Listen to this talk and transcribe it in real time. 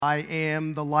I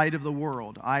am the light of the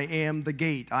world. I am the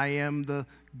gate. I am the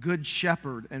good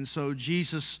shepherd. And so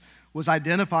Jesus was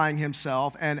identifying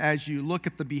himself, and as you look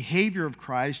at the behavior of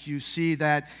Christ, you see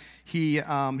that he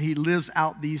lives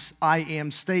out these I am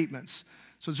statements.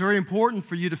 So it's very important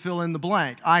for you to fill in the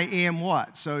blank. I am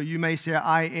what? So you may say,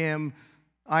 I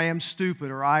am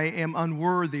stupid, or I am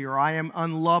unworthy, or I am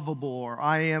unlovable, or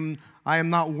I am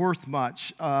not worth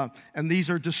much. And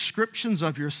these are descriptions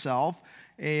of yourself.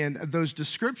 And those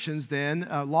descriptions then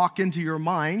lock into your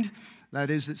mind.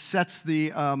 That is, it sets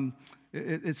the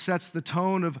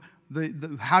tone of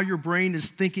how your brain is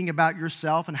thinking about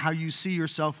yourself and how you see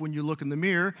yourself when you look in the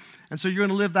mirror. And so you're going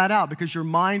to live that out because your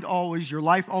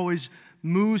life always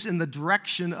moves in the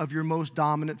direction of your most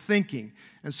dominant thinking.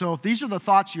 And so if these are the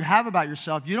thoughts you have about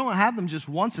yourself, you don't have them just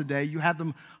once a day. You have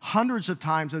them hundreds of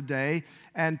times a day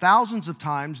and thousands of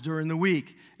times during the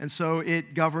week. And so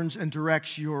it governs and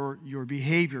directs your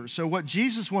behavior. So what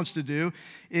Jesus wants to do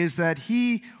is that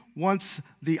he wants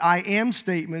the I am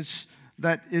statements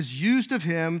that is used of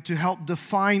him to help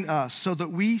define us so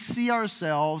that we see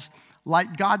ourselves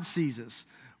like God sees us.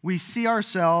 We see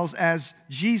ourselves as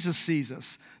Jesus sees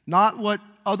us. Not what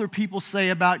other people say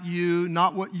about you,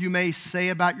 not what you may say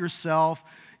about yourself.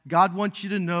 God wants you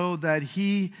to know that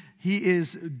He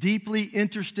is deeply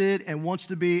interested and wants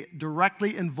to be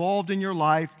directly involved in your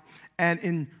life and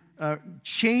in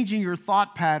changing your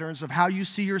thought patterns of how you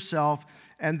see yourself,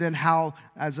 and then how,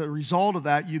 as a result of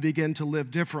that, you begin to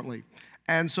live differently.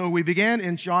 And so we began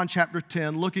in John chapter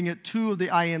 10 looking at two of the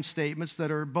I am statements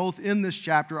that are both in this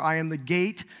chapter. I am the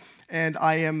gate and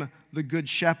I am the good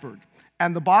shepherd.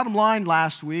 And the bottom line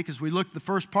last week, as we looked at the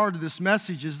first part of this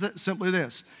message, is simply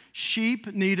this.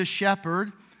 Sheep need a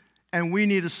shepherd, and we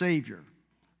need a Savior.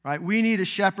 Right? We need a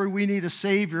shepherd, we need a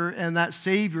Savior, and that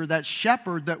Savior, that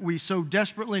shepherd that we so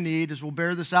desperately need, as we'll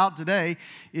bear this out today,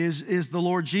 is the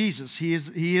Lord Jesus. He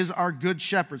is our good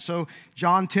shepherd. So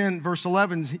John 10, verse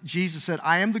 11, Jesus said,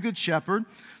 I am the good shepherd.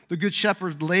 The good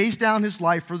shepherd lays down his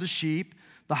life for the sheep.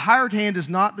 The hired hand is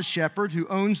not the shepherd who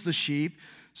owns the sheep.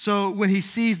 So when he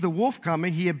sees the wolf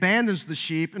coming, he abandons the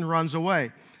sheep and runs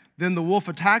away. Then the wolf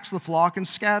attacks the flock and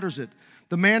scatters it.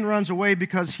 The man runs away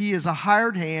because he is a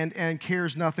hired hand and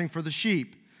cares nothing for the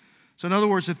sheep. So in other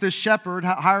words, if this shepherd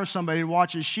hires somebody to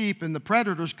watch his sheep and the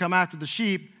predators come after the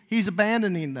sheep, he's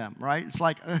abandoning them, right? It's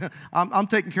like, I'm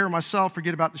taking care of myself,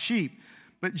 forget about the sheep.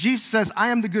 But Jesus says, I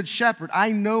am the good shepherd.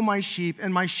 I know my sheep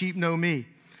and my sheep know me.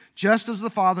 Just as the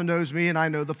Father knows me and I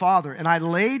know the Father. And I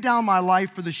lay down my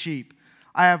life for the sheep.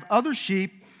 I have other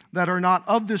sheep that are not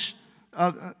of this.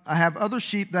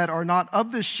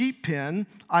 Sheep pen.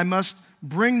 I must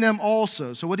bring them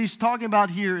also. So what he's talking about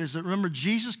here is that, remember,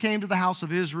 Jesus came to the house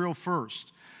of Israel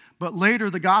first, but later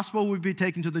the gospel would be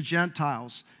taken to the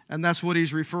Gentiles, and that's what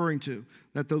he's referring to,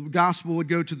 that the gospel would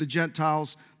go to the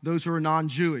Gentiles, those who are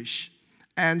non-Jewish.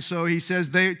 And so he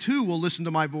says, they too will listen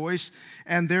to my voice,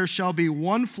 and there shall be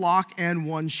one flock and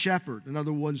one shepherd. In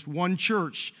other words, one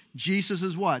church. Jesus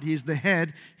is what? He's the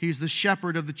head. He's the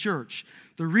shepherd of the church.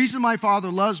 The reason my Father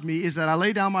loves me is that I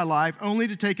lay down my life only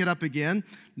to take it up again.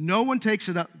 No one takes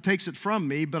it from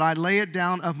me, but I lay it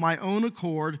down of my own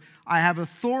accord. I have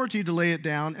authority to lay it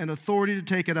down and authority to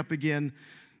take it up again.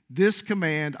 This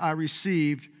command I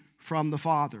received from the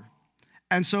Father.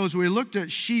 And so as we looked at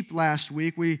sheep last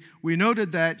week, we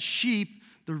noted that sheep,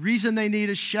 the reason they need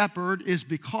a shepherd is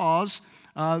because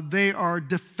they are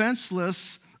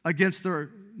defenseless against their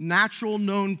natural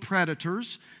known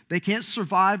predators. They can't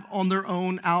survive on their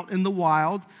own out in the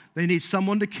wild. They need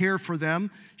someone to care for them.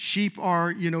 Sheep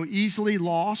are, easily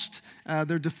lost.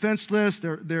 They're defenseless.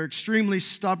 They're extremely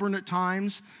stubborn at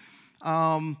times. There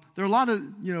are a lot of,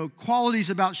 qualities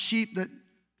about sheep that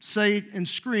say and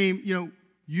scream,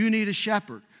 you need a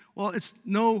shepherd. Well, it's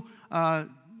this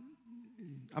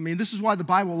is why the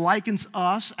Bible likens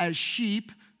us as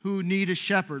sheep who need a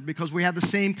shepherd, because we have the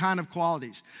same kind of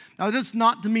qualities. Now, that's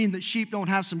not to mean that sheep don't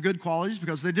have some good qualities,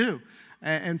 because they do.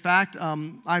 In fact,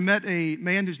 I met a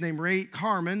man who's named Ray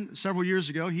Carmen several years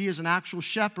ago. He is an actual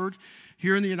shepherd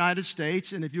here in the United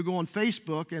States, and if you go on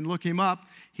Facebook and look him up,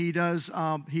 he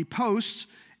posts.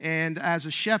 And as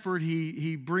a shepherd,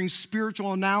 he brings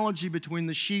spiritual analogy between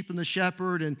the sheep and the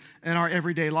shepherd and our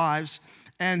everyday lives.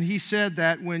 And he said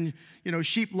that when,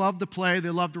 sheep love to play, they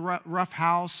love to rough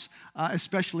house,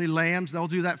 especially lambs. They'll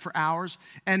do that for hours.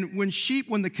 And when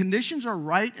the conditions are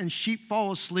right and sheep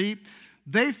fall asleep,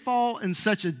 they fall in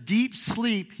such a deep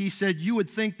sleep, he said, you would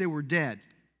think they were dead.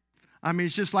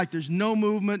 It's just like there's no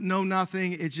movement, no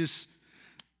nothing.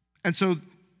 And so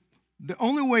the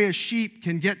only way a sheep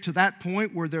can get to that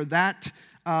point where they're that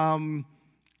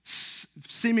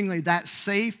seemingly that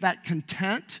safe, that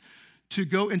content to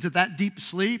go into that deep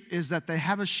sleep is that they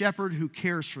have a shepherd who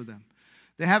cares for them.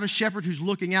 They have a shepherd who's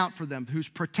looking out for them, who's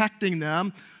protecting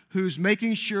them, who's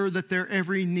making sure that their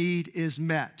every need is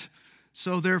met.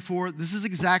 So therefore, this is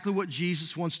exactly what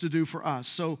Jesus wants to do for us.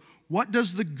 So what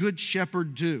does the good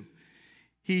shepherd do?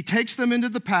 He takes them into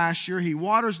the pasture, he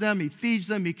waters them, he feeds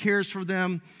them, he cares for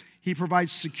them, he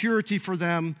provides security for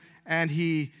them, and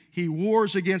he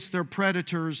wars against their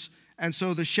predators. And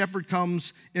so the shepherd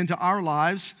comes into our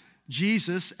lives,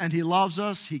 Jesus, and he loves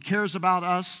us, he cares about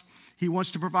us, he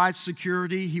wants to provide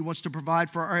security, he wants to provide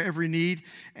for our every need,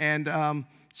 and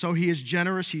so he is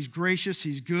generous, he's gracious,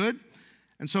 he's good.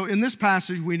 And so in this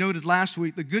passage, we noted last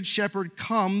week, the good shepherd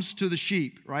comes to the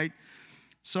sheep, right?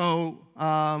 So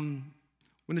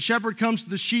when the shepherd comes to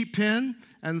the sheep pen,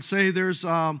 and say there's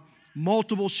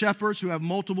multiple shepherds who have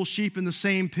multiple sheep in the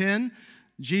same pen,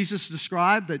 Jesus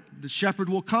described that the shepherd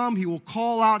will come, he will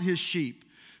call out his sheep.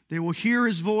 They will hear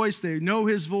his voice, they know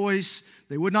his voice,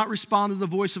 they would not respond to the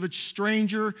voice of a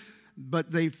stranger,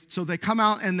 but they come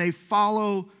out and they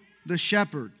follow the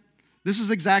shepherd. This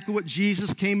is exactly what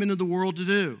Jesus came into the world to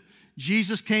do.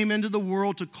 Jesus came into the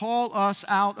world to call us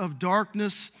out of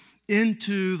darkness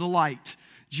into the light.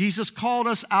 Jesus called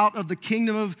us out of the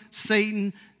kingdom of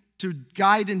Satan to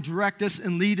guide and direct us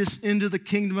and lead us into the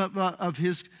kingdom of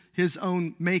his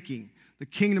own making, the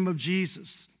kingdom of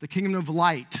Jesus, the kingdom of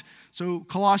light. So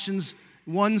Colossians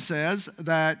 1 says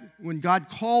that when God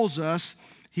calls us,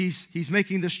 He's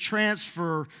making this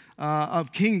transfer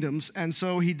of kingdoms, and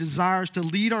so he desires to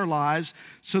lead our lives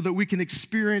so that we can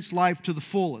experience life to the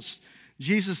fullest.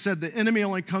 Jesus said, the enemy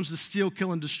only comes to steal,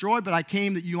 kill, and destroy, but I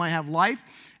came that you might have life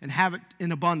and have it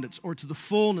in abundance, or to the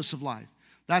fullness of life.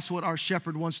 That's what our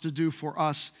shepherd wants to do for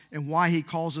us and why he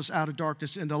calls us out of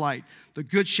darkness into light. The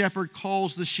good shepherd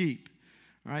calls the sheep.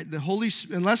 All right?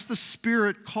 Unless the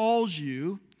Spirit calls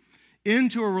you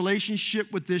into a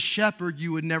relationship with this shepherd,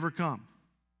 you would never come.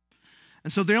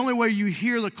 And so the only way you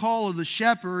hear the call of the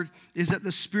shepherd is that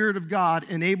the Spirit of God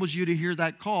enables you to hear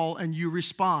that call and you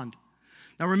respond.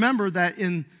 Now remember that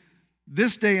in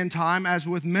this day and time, as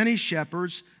with many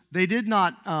shepherds, they did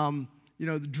not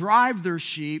drive their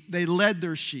sheep, they led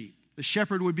their sheep. The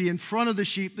shepherd would be in front of the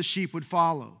sheep would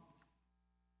follow.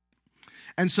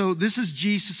 And so this is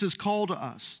Jesus' call to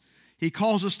us. He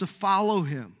calls us to follow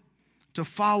him,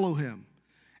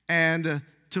 And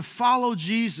to follow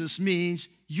Jesus means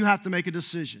you have to make a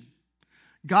decision.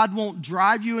 God won't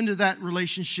drive you into that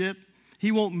relationship.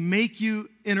 He won't make you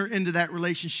enter into that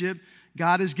relationship.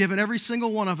 God has given every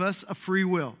single one of us a free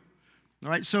will. All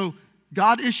right, so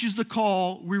God issues the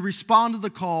call. We respond to the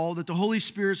call that the Holy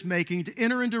Spirit's making to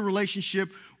enter into a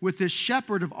relationship with this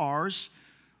shepherd of ours,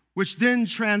 which then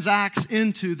transacts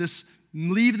into this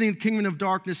leaving the kingdom of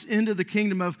darkness into the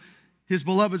kingdom of his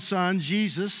beloved Son,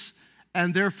 Jesus,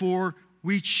 and therefore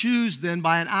we choose then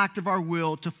by an act of our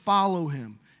will to follow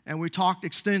him. And we talked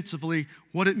extensively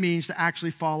what it means to actually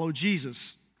follow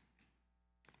Jesus.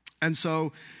 And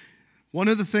so one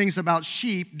of the things about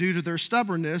sheep, due to their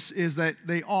stubbornness, is that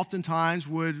they oftentimes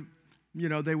would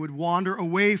wander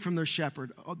away from their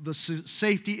shepherd, the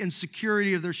safety and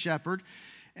security of their shepherd.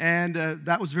 And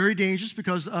that was very dangerous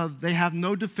because they have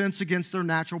no defense against their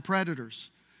natural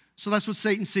predators. So that's what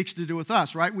Satan seeks to do with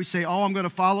us, right? We say, I'm going to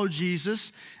follow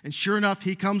Jesus, and sure enough,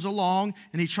 he comes along,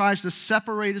 and he tries to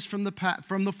separate us from the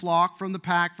flock, from the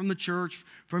pack, from the church,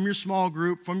 from your small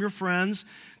group, from your friends,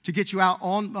 to get you out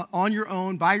on your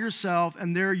own, by yourself,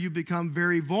 and there you become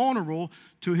very vulnerable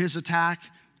to his attack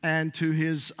and to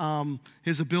his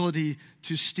ability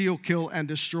to steal, kill, and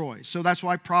destroy. So that's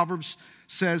why Proverbs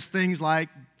says things like,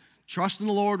 trust in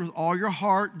the Lord with all your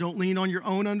heart. Don't lean on your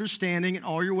own understanding. In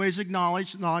all your ways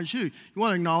acknowledge who? You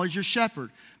want to acknowledge your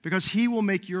shepherd, because he will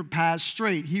make your paths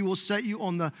straight. He will set you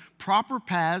on the proper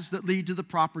paths that lead to the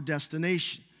proper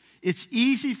destination. It's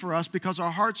easy for us, because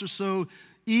our hearts are so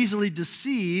easily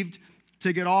deceived,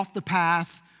 to get off the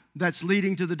path that's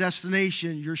leading to the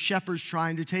destination your shepherd's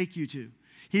trying to take you to.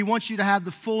 He wants you to have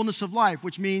the fullness of life,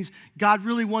 which means God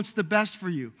really wants the best for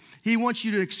you. He wants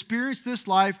you to experience this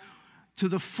life to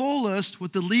the fullest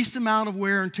with the least amount of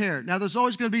wear and tear. Now, there's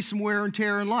always going to be some wear and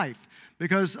tear in life,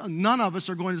 because none of us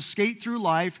are going to skate through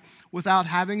life without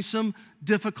having some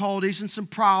difficulties and some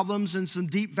problems and some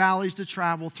deep valleys to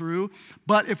travel through.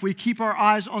 But if we keep our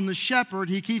eyes on the shepherd,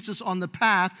 he keeps us on the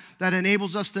path that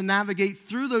enables us to navigate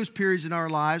through those periods in our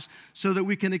lives so that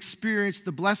we can experience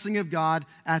the blessing of God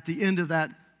at the end of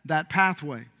that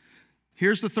pathway.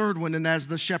 Here's the third one, and as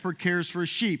the shepherd cares for his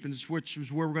sheep, which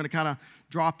is where we're going to kind of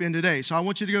drop in today. So I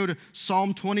want you to go to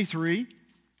Psalm 23,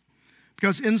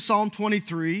 because in Psalm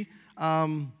 23,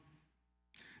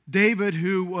 David,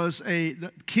 who was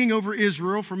the king over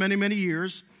Israel for many, many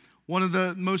years, one of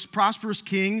the most prosperous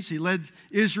kings. He led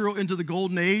Israel into the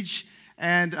golden age,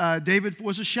 and David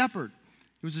was a shepherd.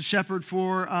 He was a shepherd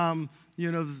for,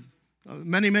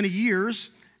 many, many years.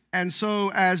 And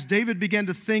so as David began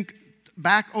to think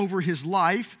back over his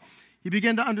life, he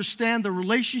began to understand the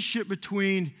relationship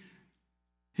between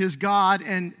his God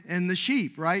and the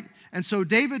sheep, right? And so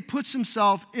David puts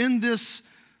himself in this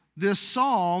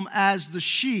psalm as the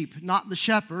sheep, not the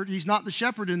shepherd. He's not the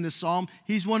shepherd in this psalm.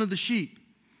 He's one of the sheep.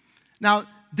 Now,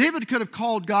 David could have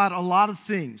called God a lot of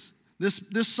things.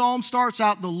 This psalm starts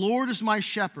out, the Lord is my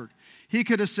shepherd. He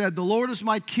could have said, the Lord is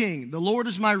my king. The Lord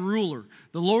is my ruler.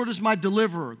 The Lord is my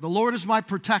deliverer. The Lord is my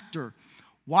protector.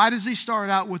 Why does he start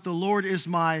out with the Lord is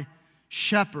my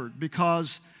shepherd?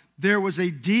 Because there was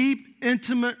a deep,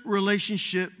 intimate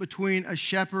relationship between a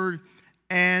shepherd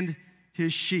and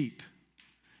his sheep.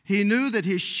 He knew that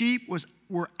his sheep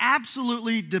were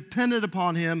absolutely dependent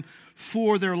upon him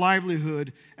for their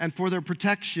livelihood and for their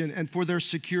protection and for their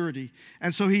security.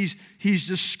 And so he's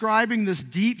describing this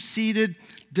deep-seated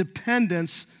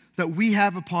dependence that we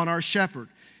have upon our shepherd.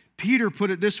 Peter put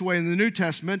it this way in the New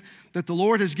Testament, that the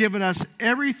Lord has given us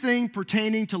everything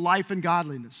pertaining to life and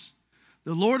godliness.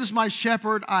 The Lord is my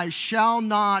shepherd, I shall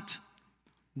not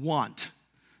want.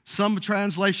 Some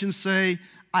translations say,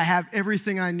 I have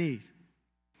everything I need.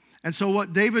 And so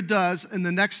what David does in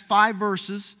the next 5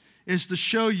 verses is to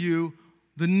show you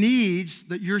the needs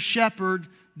that your shepherd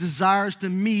desires to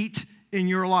meet in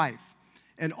your life.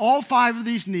 And all 5 of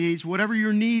these needs, whatever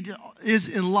your need is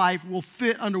in life, will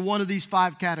fit under one of these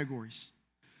 5 categories.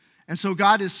 And so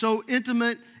God is so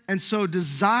intimate and so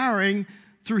desiring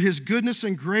through his goodness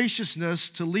and graciousness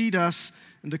to lead us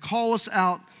and to call us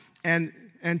out and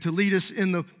to lead us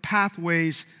in the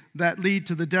pathways that lead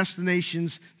to the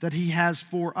destinations that he has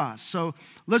for us. So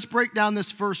let's break down this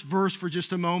first verse for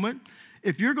just a moment.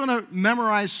 If you're going to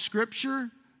memorize Scripture,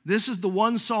 this is the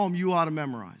one psalm you ought to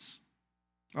memorize.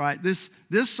 All right, this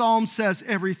psalm says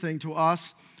everything to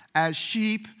us as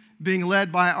sheep being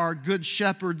led by our good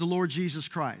shepherd, the Lord Jesus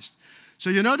Christ. So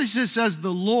you notice it says,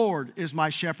 the Lord is my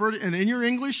shepherd, and in your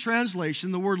English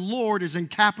translation, the word Lord is in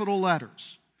capital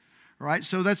letters. All right,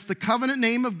 so that's the covenant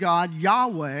name of God,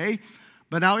 Yahweh.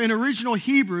 But now in original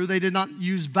Hebrew, they did not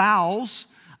use vowels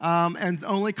and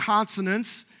only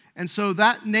consonants. And so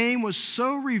that name was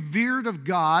so revered of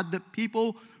God that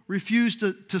people refused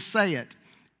to say it.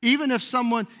 Even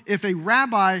if a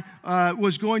rabbi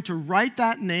was going to write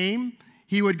that name,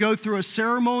 he would go through a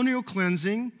ceremonial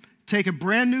cleansing, take a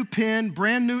brand new pen,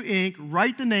 brand new ink,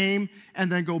 write the name,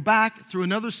 and then go back through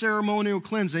another ceremonial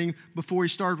cleansing before he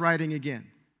started writing again.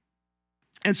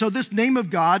 And so this name of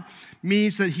God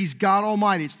means that he's God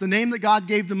Almighty. It's the name that God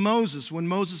gave to Moses when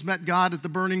Moses met God at the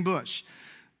burning bush.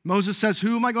 Moses says,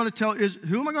 who am I going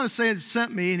to say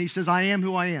sent me? And he says, I am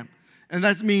who I am. And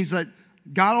that means that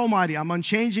God Almighty, I'm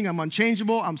unchanging, I'm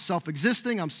unchangeable, I'm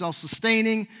self-existing, I'm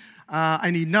self-sustaining.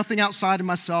 I need nothing outside of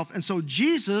myself. And so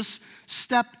Jesus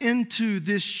stepped into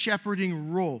this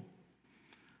shepherding role.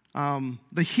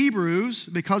 The Hebrews,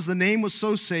 because the name was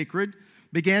so sacred,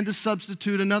 began to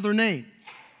substitute another name.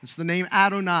 It's the name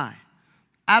Adonai.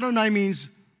 Adonai means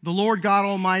the Lord God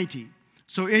Almighty.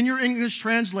 So in your English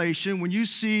translation, when you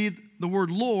see the word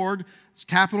Lord, it's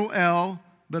capital L,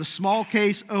 but a small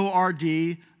case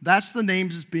O-R-D, that's the name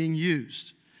that's being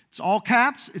used. It's all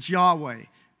caps, it's Yahweh.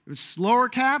 If it's lower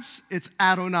caps, it's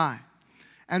Adonai.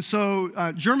 And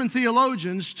so German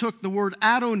theologians took the word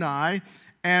Adonai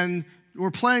and were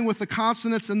playing with the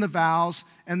consonants and the vowels,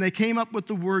 and they came up with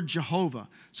the word Jehovah.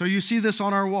 So you see this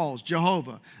on our walls,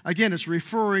 Jehovah. Again, it's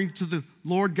referring to the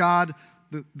Lord God,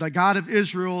 the God of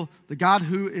Israel, the God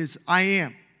who is I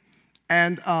am.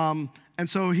 And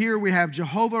so here we have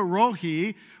Jehovah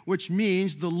Rohi, which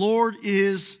means the Lord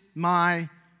is my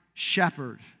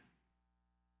shepherd.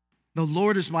 The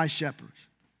Lord is my shepherd.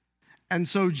 And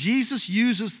so Jesus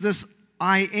uses this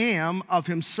I am of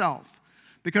himself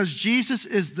because Jesus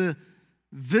is the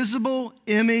visible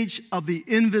image of the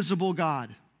invisible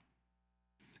God.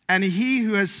 And he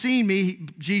who has seen me,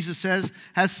 Jesus says,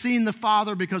 has seen the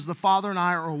Father because the Father and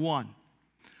I are one.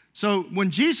 So when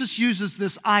Jesus uses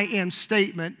this I am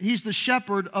statement, he's the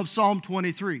shepherd of Psalm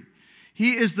 23.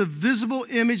 He is the visible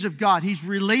image of God. He's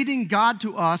relating God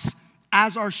to us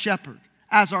as our shepherd,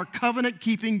 as our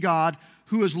covenant-keeping God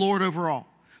who is Lord over all.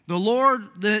 The Lord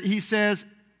that he says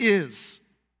is.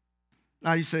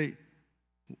 Now you say,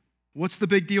 what's the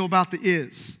big deal about the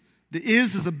is? The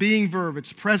is a being verb.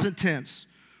 It's present tense.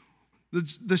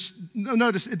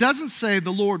 Notice, it doesn't say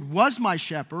the Lord was my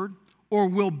shepherd or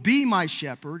will be my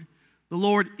shepherd. The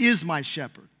Lord is my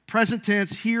shepherd. Present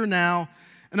tense, here now.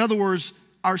 In other words,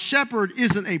 our shepherd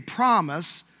isn't a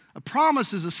promise. A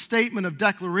promise is a statement of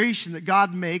declaration that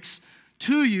God makes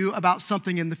to you about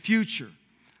something in the future.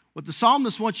 What the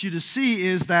psalmist wants you to see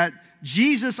is that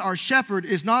Jesus, our shepherd,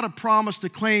 is not a promise to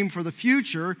claim for the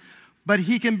future, but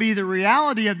he can be the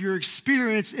reality of your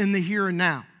experience in the here and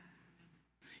now.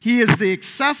 He is the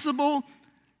accessible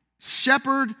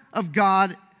shepherd of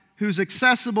God who's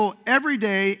accessible every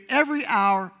day, every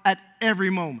hour, at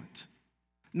every moment.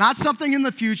 Not something in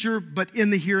the future, but in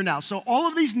the here and now. So all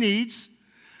of these needs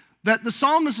that the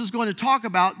psalmist is going to talk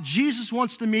about, Jesus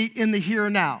wants to meet in the here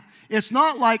and now. It's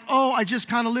not like, oh, I just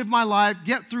kind of live my life,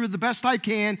 get through the best I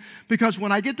can, because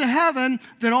when I get to heaven,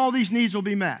 then all these needs will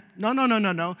be met.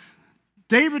 No.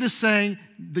 David is saying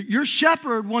that your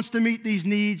shepherd wants to meet these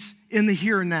needs in the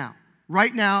here and now.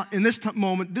 Right now, in this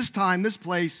moment, this time, this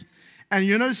place. And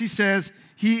you notice he says,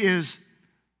 he is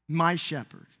my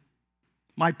shepherd,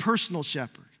 my personal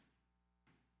shepherd.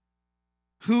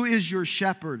 Who is your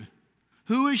shepherd?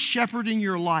 Who is shepherding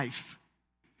your life?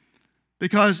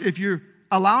 Because if you're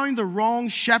allowing the wrong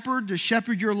shepherd to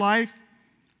shepherd your life,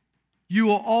 you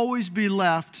will always be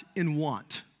left in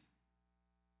want.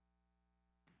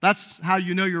 That's how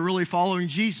you know you're really following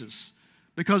Jesus.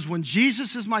 Because when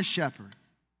Jesus is my shepherd,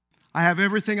 I have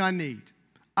everything I need.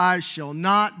 I shall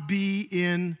not be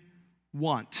in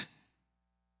want.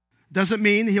 Doesn't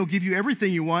mean he'll give you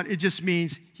everything you want. It just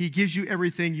means he gives you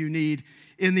everything you need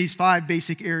in these 5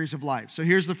 basic areas of life. So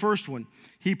here's the first one.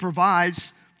 He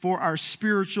provides for our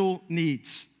spiritual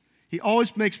needs. He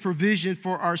always makes provision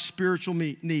for our spiritual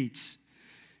needs.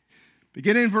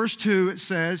 Beginning in verse 2, it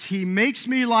says, he makes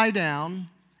me lie down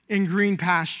in green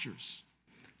pastures.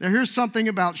 Now here's something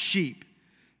about sheep.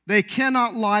 They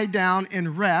cannot lie down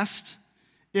and rest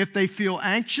if they feel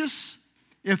anxious,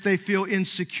 if they feel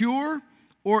insecure,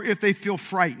 or if they feel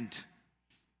frightened.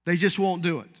 They just won't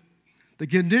do it. The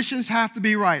conditions have to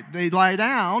be right. They lie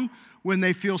down when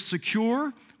they feel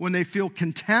secure, when they feel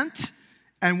content,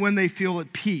 and when they feel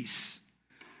at peace.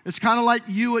 It's kind of like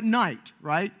you at night,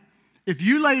 right? If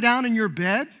you lay down in your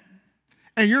bed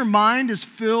and your mind is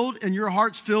filled and your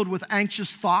heart's filled with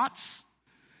anxious thoughts,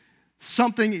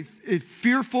 something if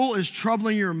fearful is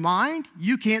troubling your mind,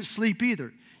 you can't sleep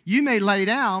either. You may lay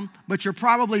down, but you're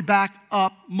probably back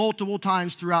up multiple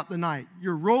times throughout the night.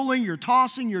 You're rolling, you're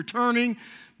tossing, you're turning,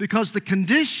 because the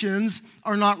conditions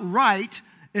are not right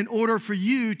in order for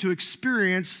you to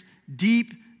experience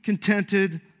deep,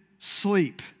 contented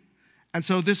sleep. And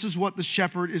so this is what the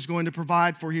shepherd is going to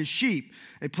provide for his sheep.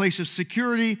 A place of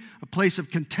security, a place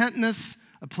of contentness,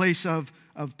 a place of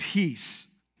peace.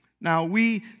 Now,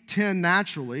 we tend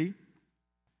naturally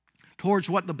towards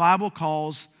what the Bible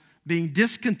calls being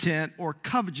discontent or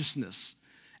covetousness.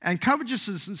 And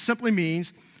covetousness simply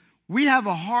means we have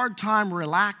a hard time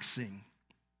relaxing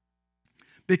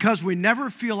because we never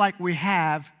feel like we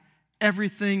have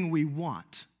everything we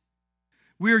want.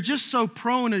 We are just so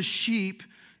prone as sheep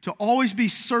to always be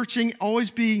searching,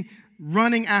 always be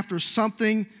running after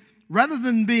something, rather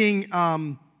than being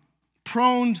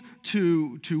prone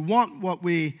to want what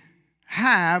we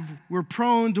have. We're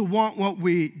prone to want what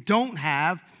we don't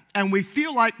have, and we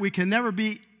feel like we can never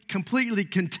be completely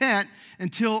content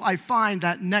until I find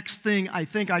that next thing I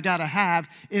think I gotta have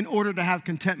in order to have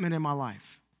contentment in my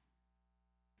life.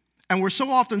 And we're so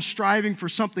often striving for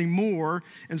something more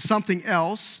and something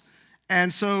else,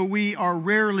 and so we are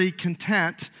rarely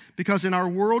content, because in our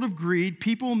world of greed,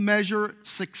 people measure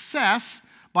success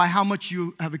by how much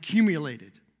you have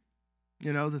accumulated.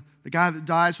 You know, the guy that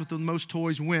dies with the most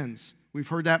toys wins. We've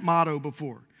heard that motto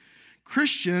before.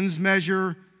 Christians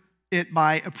measure it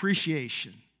by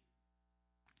appreciation.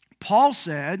 Paul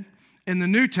said in the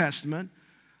New Testament,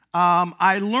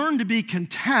 I learned to be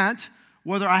content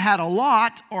whether I had a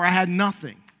lot or I had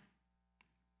nothing.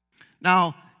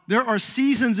 Now, there are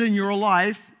seasons in your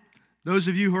life, those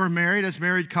of you who are married as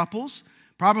married couples,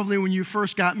 probably when you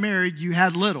first got married, you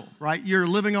had little, right? You're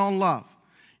living on love.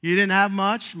 You didn't have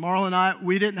much. Marla and I,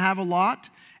 we didn't have a lot.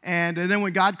 And then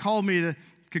when God called me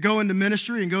to go into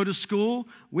ministry and go to school,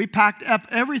 we packed up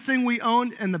everything we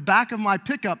owned in the back of my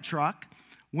pickup truck,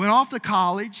 went off to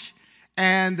college,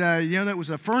 and it was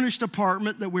a furnished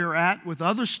apartment that we were at with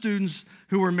other students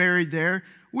who were married there.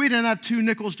 We didn't have 2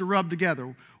 nickels to rub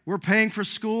together. We're paying for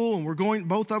school, and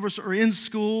both of us are in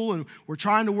school, and we're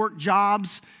trying to work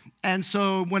jobs, And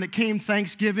so when it came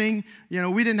Thanksgiving,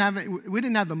 we didn't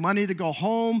have the money to go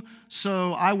home.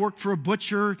 So I worked for a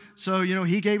butcher. So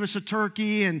he gave us a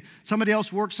turkey, and somebody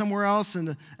else worked somewhere else.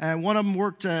 And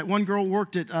one girl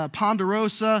worked at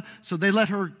Ponderosa, so they let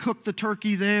her cook the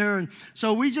turkey there. And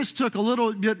so we just took a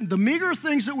little bit, the meager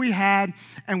things that we had,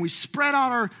 and we spread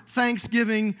out our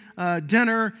Thanksgiving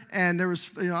dinner. And there was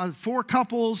 4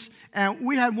 couples, and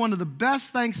we had one of the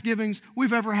best Thanksgivings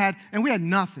we've ever had, and we had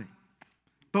nothing.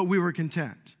 But we were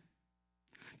content.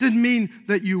 Didn't mean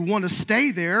that you want to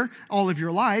stay there all of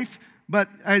your life, but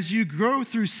as you grow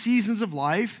through seasons of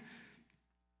life,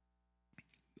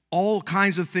 all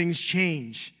kinds of things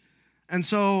change. And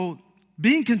so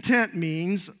being content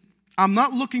means I'm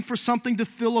not looking for something to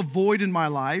fill a void in my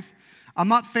life. I'm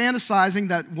not fantasizing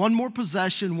that one more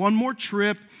possession, one more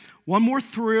trip, one more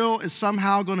thrill is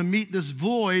somehow going to meet this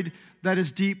void that is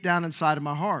deep down inside of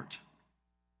my heart.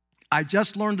 I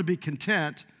just learned to be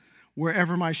content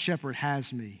wherever my shepherd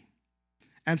has me.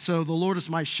 And so the Lord is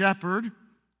my shepherd.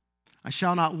 I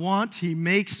shall not want. He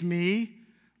makes me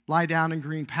lie down in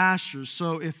green pastures.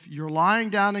 So if you're lying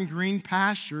down in green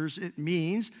pastures, it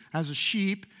means, as a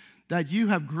sheep, that you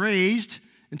have grazed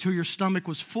until your stomach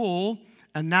was full,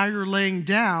 and now you're laying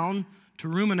down to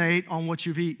ruminate on what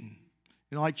you've eaten.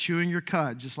 Like chewing your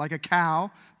cud, just like a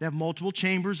cow. They have multiple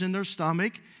chambers in their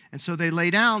stomach, and so they lay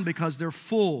down because they're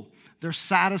full. They're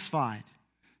satisfied.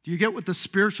 Do you get what the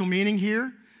spiritual meaning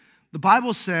here? The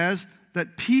Bible says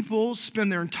that people spend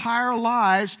their entire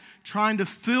lives trying to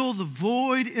fill the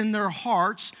void in their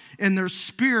hearts, in their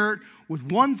spirit, with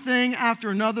one thing after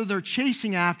another they're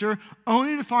chasing after,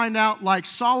 only to find out, like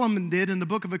Solomon did in the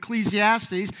book of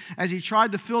Ecclesiastes, as he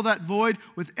tried to fill that void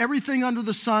with everything under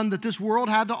the sun that this world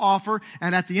had to offer,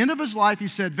 and at the end of his life he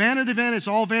said, vanity, vanity, it's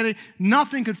all vanity.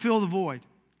 Nothing could fill the void.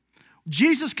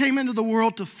 Jesus came into the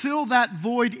world to fill that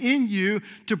void in you,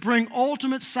 to bring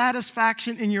ultimate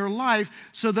satisfaction in your life,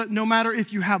 so that no matter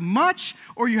if you have much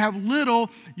or you have little,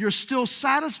 you're still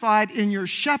satisfied in your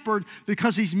shepherd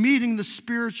because he's meeting the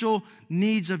spiritual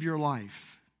needs of your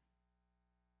life.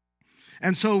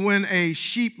 And so when a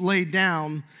sheep lay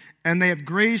down and they have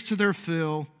grazed to their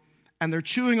fill and they're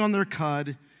chewing on their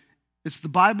cud, it's the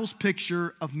Bible's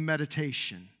picture of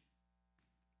meditation.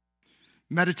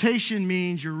 Meditation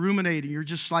means you're ruminating. You're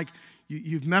just like,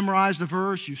 you've memorized a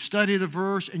verse, you've studied a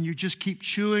verse, and you just keep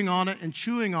chewing on it and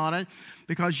chewing on it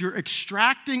because you're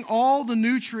extracting all the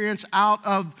nutrients out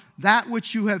of that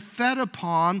which you have fed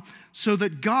upon so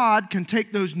that God can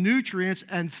take those nutrients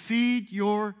and feed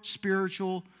your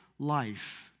spiritual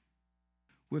life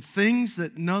with things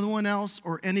that no one else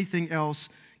or anything else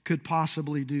could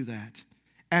possibly do that.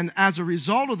 And as a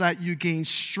result of that, you gain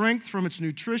strength from its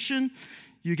nutrition.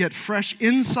 You get fresh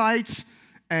insights,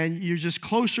 and you're just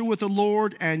closer with the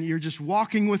Lord, and you're just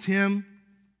walking with Him.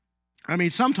 I mean,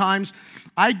 sometimes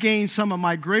I gain some of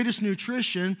my greatest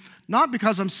nutrition, not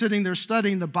because I'm sitting there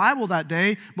studying the Bible that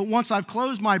day, but once I've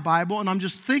closed my Bible and I'm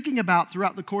just thinking about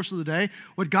throughout the course of the day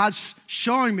what God's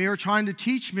showing me or trying to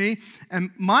teach me.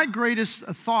 And my greatest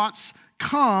thoughts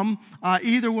come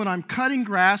either when I'm cutting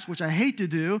grass, which I hate to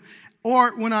do,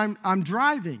 or when I'm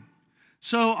driving.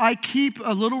 So I keep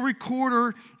a little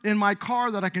recorder in my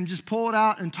car that I can just pull it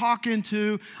out and talk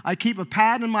into. I keep a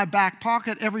pad in my back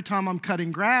pocket every time I'm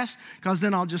cutting grass, because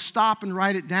then I'll just stop and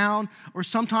write it down. Or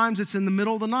sometimes it's in the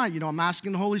middle of the night. I'm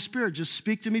asking the Holy Spirit, just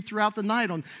speak to me throughout the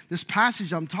night on this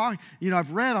passage I'm talking.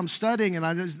 I've read, I'm studying,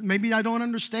 and maybe I don't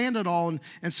understand it all.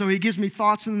 And so He gives me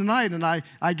thoughts in the night, and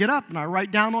I get up and I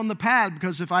write down on the pad,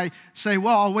 because if I say,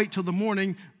 well, I'll wait till the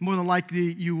morning, more than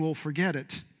likely you will forget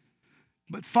it.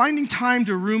 But finding time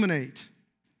to ruminate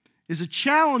is a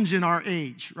challenge in our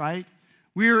age, right?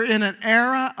 We're in an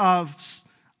era of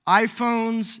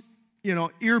iPhones,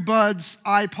 earbuds,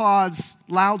 iPods,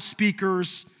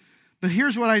 loudspeakers. But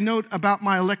here's what I note about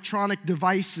my electronic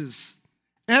devices.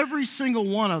 Every single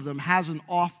one of them has an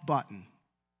off button.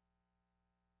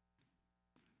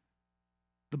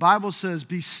 The Bible says,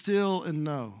 be still and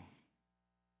know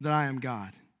that I am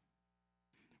God.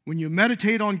 When you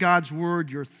meditate on God's word,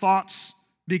 your thoughts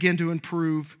begin to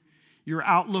improve. Your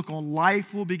outlook on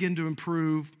life will begin to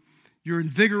improve. You're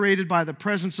invigorated by the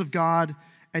presence of God,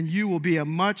 and you will be a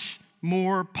much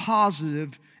more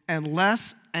positive and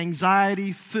less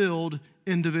anxiety-filled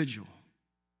individual.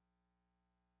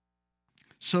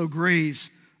 So graze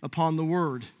upon the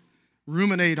word.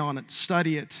 Ruminate on it.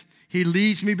 Study it. He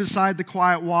leads me beside the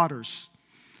quiet waters.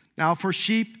 Now, for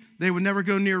sheep, they would never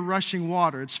go near rushing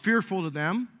water. It's fearful to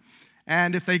them.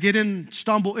 And if they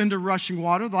stumble into rushing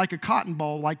water, like a cotton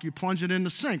ball, like you plunge it in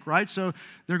the sink, right? So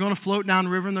they're going to float down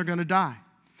the river and they're going to die.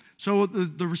 So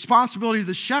the responsibility of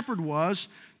the shepherd was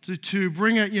to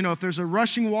bring it, if there's a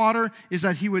rushing water, is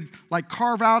that he would like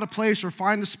carve out a place or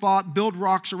find a spot, build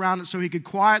rocks around it so he could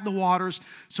quiet the waters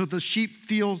so the sheep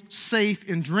feel safe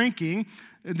in drinking.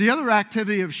 The other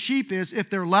activity of sheep is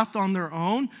if they're left on their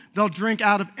own, they'll drink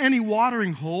out of any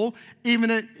watering hole,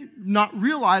 even not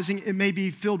realizing it may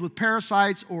be filled with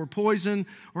parasites or poison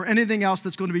or anything else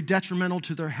that's going to be detrimental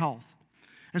to their health.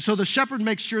 And so the shepherd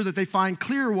makes sure that they find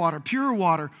clear water, pure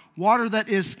water, water that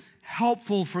is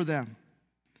helpful for them.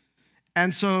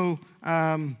 And so,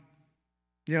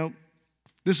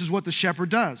 this is what the shepherd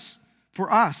does for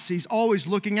us. He's always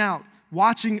looking out,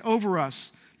 watching over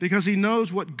us, because he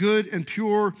knows what good and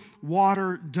pure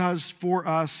water does for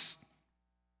us.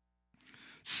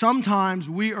 Sometimes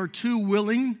we are too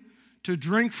willing to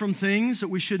drink from things that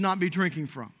we should not be drinking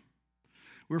from.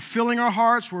 We're filling our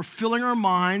hearts, we're filling our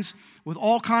minds with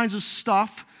all kinds of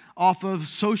stuff off of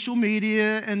social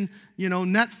media and,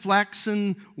 Netflix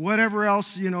and whatever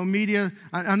else, media.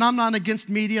 And I'm not against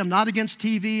media, I'm not against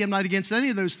TV, I'm not against any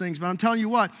of those things. But I'm telling you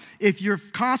what, if you're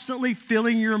constantly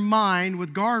filling your mind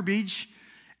with garbage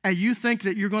and you think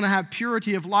that you're going to have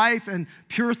purity of life and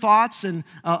pure thoughts and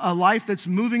a life that's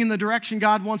moving in the direction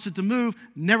God wants it to move,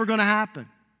 never going to happen.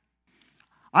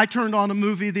 I turned on a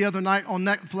movie the other night on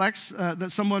Netflix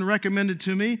that someone recommended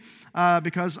to me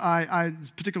because this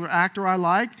particular actor I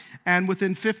like, and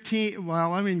within 15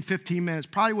 minutes,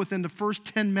 probably within the first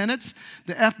 10 minutes,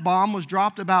 the F-bomb was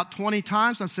dropped about 20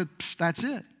 times. I said, that's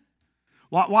it.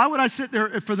 Why would I sit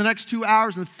there for the next 2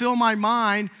 hours and fill my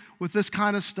mind with this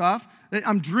kind of stuff?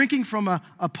 I'm drinking from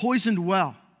a poisoned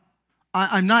well.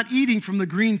 I'm not eating from the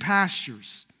green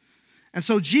pastures. And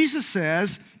so Jesus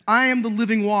says, I am the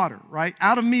living water, right?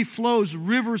 Out of me flows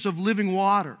rivers of living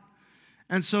water.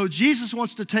 And so Jesus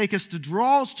wants to take us to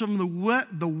draw us from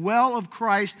the well of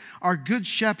Christ, our good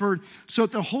shepherd, so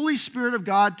that the Holy Spirit of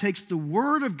God takes the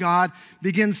Word of God,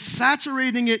 begins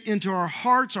saturating it into our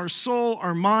hearts, our soul,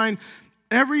 our mind,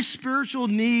 every spiritual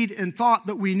need and thought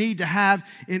that we need to have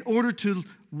in order to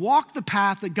walk the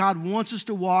path that God wants us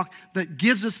to walk, that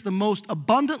gives us the most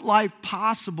abundant life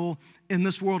possible in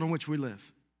this world in which we live.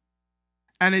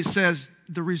 And it says,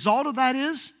 the result of that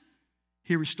is,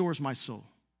 he restores my soul.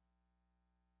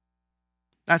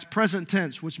 That's present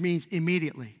tense, which means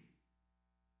immediately.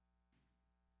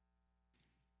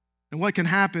 And what can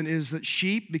happen is that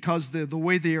sheep, because the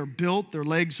way they are built, their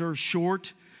legs are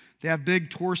short, they have big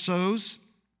torsos,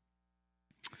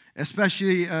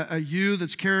 especially a ewe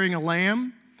that's carrying a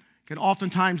lamb can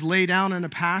oftentimes lay down in a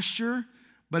pasture,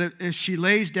 but if she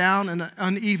lays down in an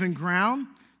uneven ground,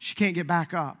 she can't get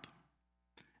back up.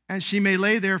 And she may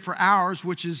lay there for hours,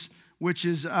 which is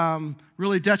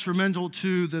really detrimental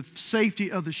to the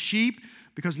safety of the sheep,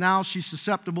 because now she's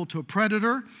susceptible to a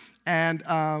predator and,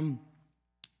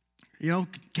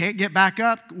 can't get back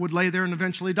up, would lay there and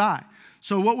eventually die.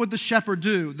 So what would the shepherd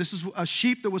do? This is a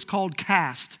sheep that was called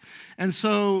cast. And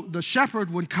so the shepherd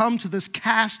would come to this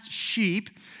cast sheep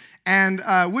and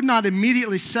would not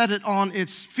immediately set it on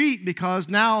its feet, because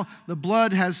now the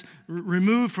blood has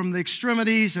removed from the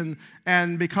extremities,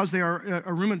 and because they are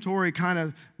a ruminatory kind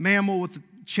of mammal with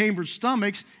chambered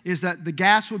stomachs, is that the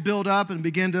gas would build up and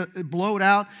begin to blow it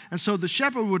out. And so the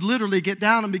shepherd would literally get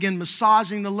down and begin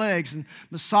massaging the legs and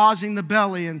massaging the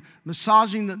belly and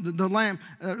massaging the lamb,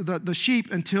 the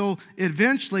sheep, until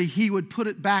eventually he would put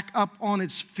it back up on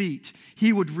its feet.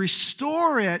 He would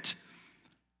restore it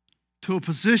to a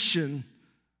position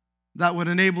that would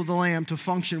enable the lamb to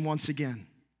function once again.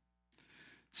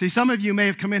 See, some of you may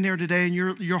have come in here today and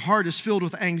your heart is filled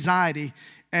with anxiety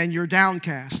and you're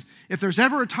downcast. If there's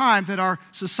ever a time that our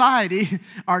society,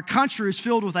 our country is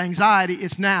filled with anxiety,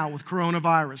 it's now with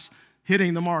coronavirus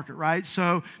hitting the market, right?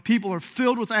 So people are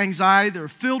filled with anxiety, they're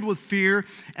filled with fear,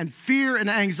 and fear and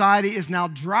anxiety is now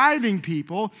driving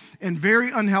people in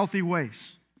very unhealthy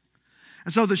ways.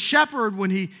 And so the shepherd,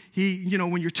 when he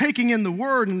when you're taking in the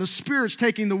Word and the Spirit's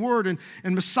taking the Word and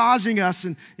massaging us,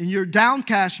 and you're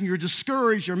downcast and you're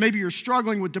discouraged, or maybe you're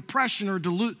struggling with depression or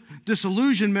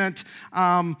disillusionment,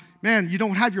 you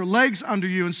don't have your legs under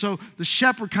you. And so the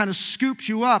shepherd kind of scoops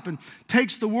you up and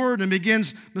takes the Word and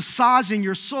begins massaging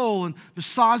your soul and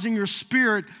massaging your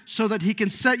spirit so that he can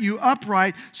set you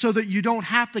upright, so that you don't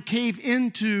have to cave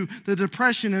into the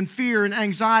depression and fear and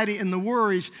anxiety and the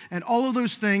worries and all of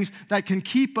those things that can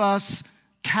keep us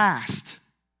cast,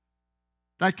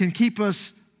 that can keep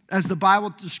us, as the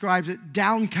Bible describes it,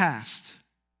 downcast.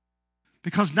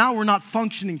 Because now we're not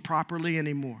functioning properly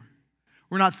anymore.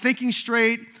 We're not thinking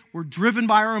straight. We're driven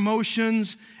by our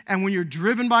emotions. And when you're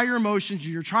driven by your emotions,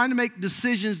 you're trying to make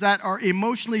decisions that are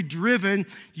emotionally driven,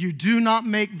 you do not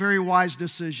make very wise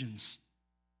decisions.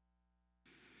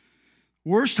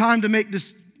 Worst time to make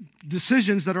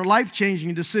decisions that are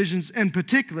life-changing decisions in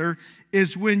particular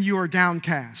is when you are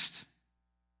downcast.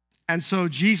 And so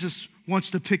Jesus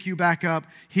wants to pick you back up.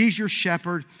 He's your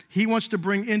shepherd. He wants to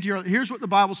bring into your... Here's what the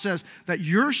Bible says, that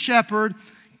your shepherd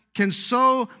can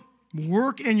so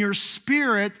work in your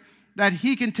spirit that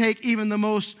he can take even the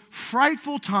most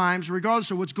frightful times, regardless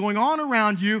of what's going on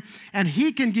around you, and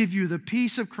he can give you the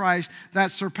peace of Christ that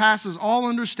surpasses all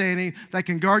understanding, that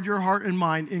can guard your heart and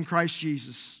mind in Christ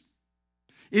Jesus.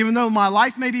 Even though my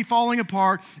life may be falling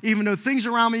apart, even though things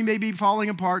around me may be falling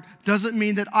apart, doesn't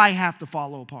mean that I have to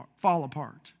fall apart.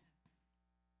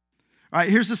 All right,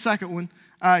 here's the second one.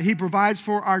 He provides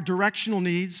for our directional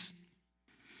needs.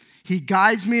 He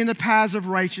guides me in the paths of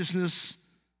righteousness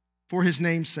for his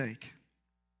name's sake.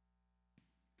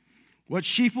 What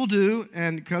sheep will do,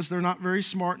 and because they're not very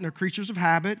smart and they're creatures of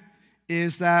habit,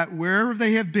 is that wherever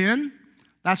they have been,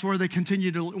 that's where they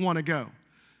continue to want to go.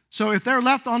 So if they're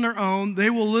left on their own, they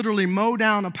will literally mow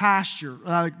down a pasture,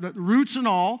 the roots and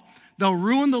all. They'll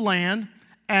ruin the land,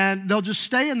 and they'll just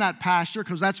stay in that pasture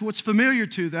because that's what's familiar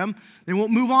to them. They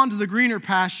won't move on to the greener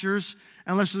pastures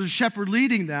unless there's a shepherd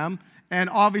leading them. And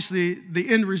obviously, the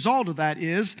end result of that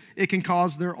is it can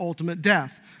cause their ultimate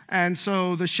death. And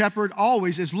so the shepherd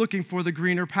always is looking for the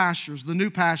greener pastures, the new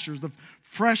pastures, the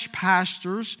fresh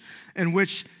pastures in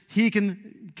which he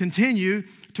can continue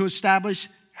to establish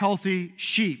healthy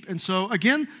sheep. And so,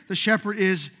 again, the shepherd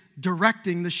is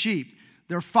directing the sheep.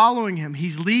 They're following him.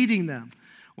 He's leading them.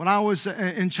 When I was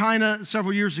in China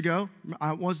several years ago,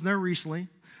 I wasn't there recently,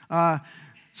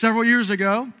 several years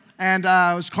ago, and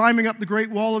I was climbing up the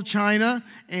Great Wall of China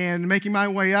and making my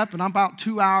way up, and I'm about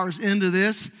 2 hours into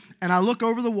this, and I look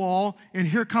over the wall, and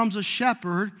here comes a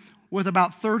shepherd with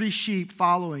about 30 sheep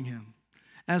following him.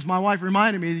 As my wife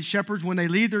reminded me, these shepherds, when they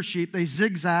lead their sheep, they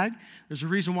zigzag. There's a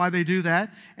reason why they do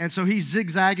that. And so he's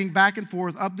zigzagging back and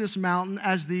forth up this mountain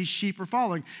as these sheep are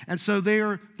following. And so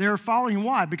they're following him.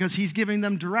 Why? Because he's giving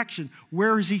them direction.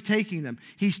 Where is he taking them?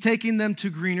 He's taking them to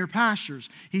greener pastures.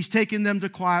 He's taking them to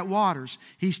quiet waters.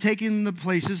 He's taking them to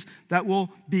places that will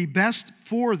be best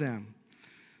for them.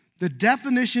 The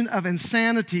definition of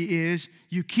insanity is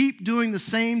you keep doing the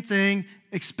same thing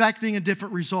expecting a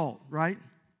different result, right?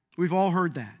 We've all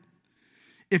heard that.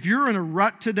 If you're in a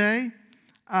rut today,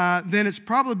 then it's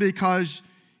probably because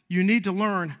you need to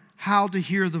learn how to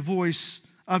hear the voice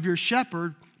of your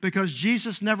shepherd, because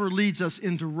Jesus never leads us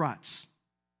into ruts.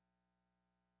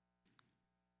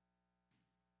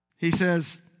 He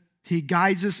says he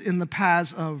guides us in the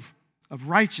paths of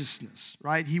righteousness,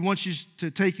 right? He wants you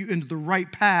to take you into the right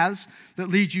paths that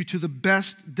lead you to the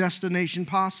best destination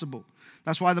possible.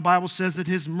 That's why the Bible says that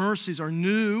his mercies are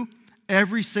new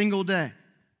every single day.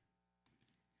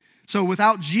 So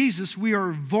without Jesus, we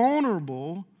are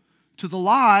vulnerable to the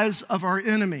lies of our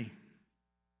enemy.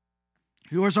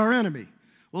 Who is our enemy?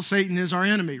 Well, Satan is our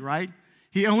enemy, right?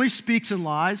 He only speaks in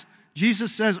lies.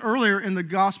 Jesus says earlier in the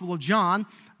Gospel of John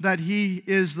that he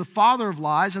is the father of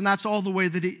lies, and that's the only way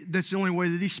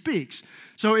that he speaks.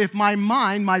 So if my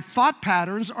mind, my thought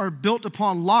patterns are built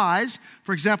upon lies,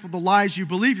 for example, the lies you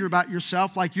believe about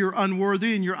yourself, like you're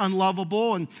unworthy and you're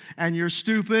unlovable and you're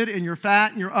stupid and you're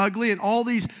fat and you're ugly, and all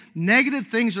these negative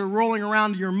things are rolling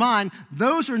around in your mind,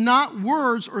 those are not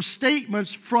words or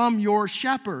statements from your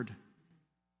shepherd.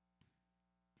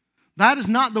 That is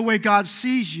not the way God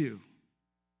sees you.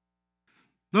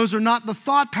 Those are not the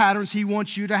thought patterns he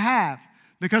wants you to have.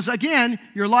 Because again,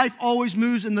 your life always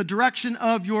moves in the direction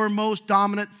of your most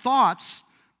dominant thoughts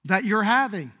that you're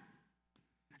having.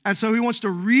 And so he wants to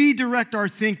redirect our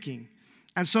thinking.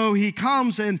 And so he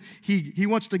comes and he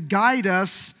wants to guide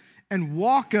us and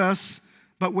walk us,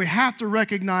 but we have to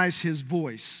recognize his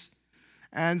voice.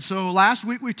 And so last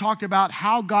week we talked about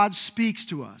how God speaks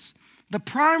to us. The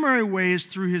primary way is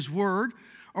through his word,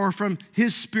 or from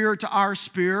his spirit to our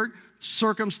spirit,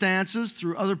 circumstances,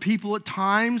 through other people at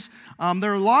times.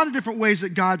 There are a lot of different ways that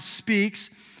God speaks.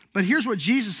 But here's what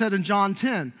Jesus said in John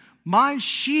 10. My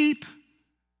sheep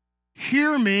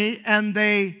hear me and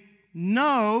they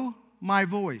know my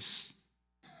voice.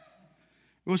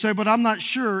 We'll say, but I'm not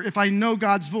sure if I know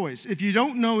God's voice. If you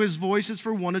don't know his voice, it's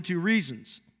for one of two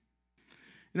reasons.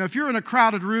 You know, if you're in a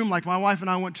crowded room, like my wife and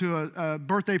I went to a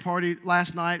birthday party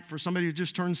last night for somebody who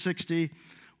just turned 60,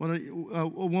 a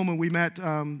woman we met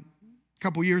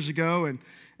couple years ago,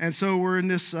 and so we're in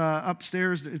this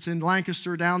upstairs. It's in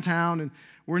Lancaster downtown, and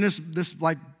we're in this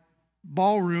like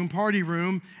ballroom, party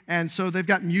room, and so they've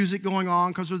got music going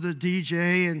on because of the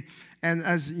DJ, and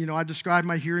as you know, I described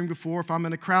my hearing before. If I'm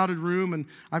in a crowded room and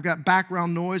I've got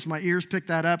background noise, my ears pick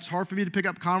that up. It's hard for me to pick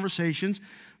up conversations.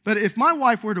 But if my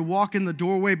wife were to walk in the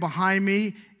doorway behind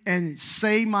me and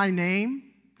say my name.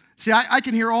 See, I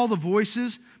can hear all the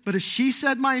voices, but if she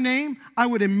said my name, I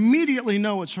would immediately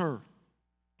know it's her.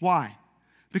 Why?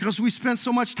 Because we spent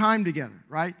so much time together,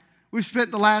 right? We've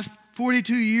spent the last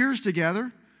 42 years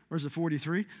together. Or is it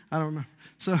 43? I don't remember.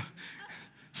 So,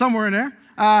 somewhere in there.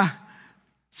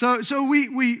 So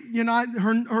we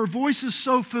her voice is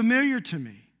so familiar to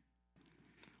me.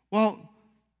 Well,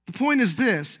 the point is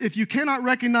this. If you cannot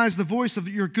recognize the voice of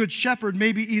your good shepherd,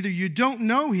 maybe either you don't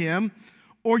know him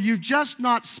or you've just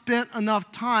not spent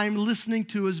enough time listening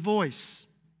to his voice.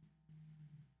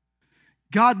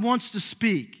 God wants to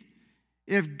speak.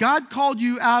 If God called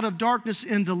you out of darkness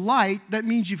into light, that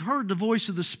means you've heard the voice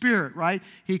of the Spirit, right?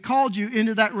 He called you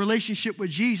into that relationship with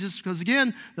Jesus because,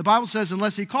 again, the Bible says,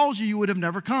 unless he calls you, you would have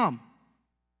never come.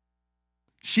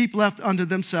 Sheep left unto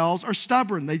themselves are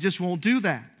stubborn. They just won't do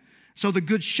that. So the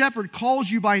good shepherd calls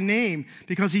you by name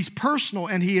because he's personal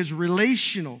and he is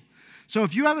relational. So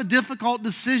if you have a difficult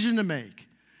decision to make,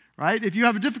 right? If you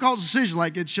have a difficult decision,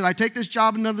 like should I take this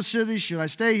job in another city? Should I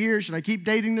stay here? Should I keep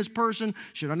dating this person?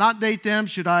 Should I not date them?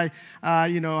 Should I,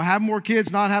 have more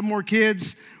kids, not have more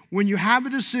kids? When you have a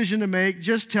decision to make,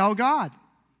 just tell God.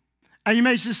 And you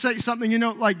may just say something,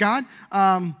 like, God,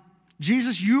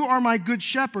 Jesus, you are my good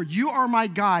shepherd. You are my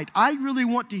guide. I really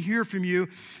want to hear from you,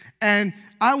 and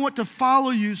I want to follow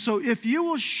you. So if you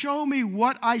will show me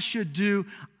what I should do,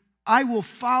 I will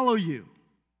follow you.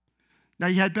 Now,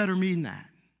 you had better mean that.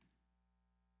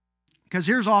 Because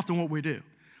here's often what we do.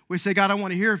 We say, God, I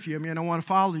want to hear from you. I want to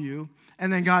follow you.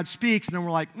 And then God speaks, and then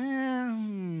we're like,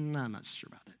 I'm not sure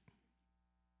about it.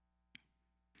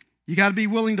 You got to be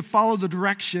willing to follow the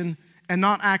direction and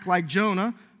not act like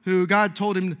Jonah, who God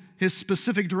told him his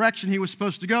specific direction he was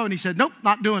supposed to go, and he said, nope,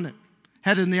 not doing it.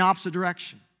 Headed in the opposite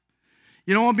direction.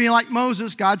 You don't want to be like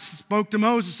Moses. God spoke to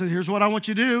Moses and said, here's what I want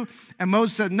you to do. And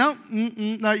Moses said, no,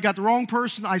 you got the wrong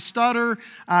person. I stutter.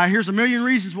 Here's a million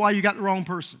reasons why you got the wrong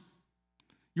person.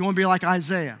 You want to be like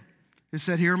Isaiah, who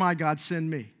said, here am I, God, send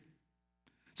me.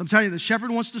 So I'm telling you, the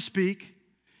shepherd wants to speak.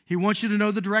 He wants you to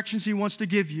know the directions he wants to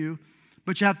give you,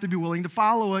 but you have to be willing to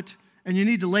follow it, and you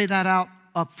need to lay that out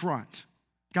up front.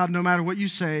 God, no matter what you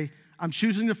say, I'm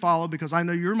choosing to follow because I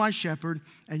know you're my shepherd,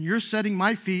 and you're setting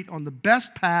my feet on the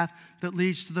best path that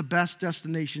leads to the best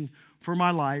destination for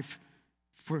my life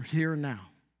for here and now.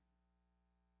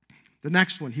 The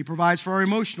next one, he provides for our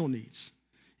emotional needs.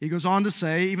 He goes on to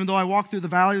say, even though I walk through the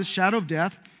valley of the shadow of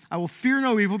death, I will fear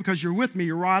no evil because you're with me,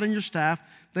 your rod and your staff,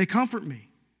 they comfort me.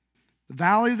 The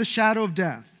valley of the shadow of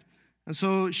death. And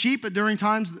so sheep during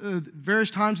various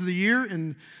times of the year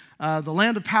in the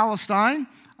land of Palestine,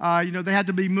 they had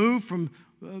to be moved from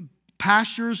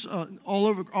pastures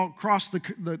all across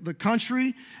the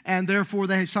country, and therefore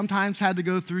they sometimes had to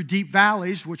go through deep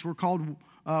valleys, which were called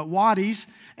wadis,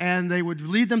 and they would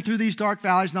lead them through these dark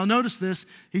valleys. Now notice this,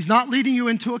 he's not leading you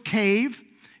into a cave.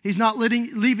 He's not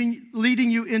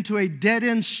leading you into a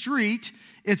dead-end street.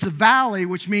 It's a valley,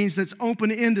 which means it's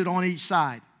open-ended on each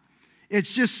side.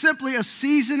 It's just simply a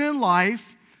season in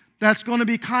life that's going to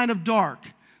be kind of dark.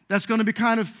 That's going to be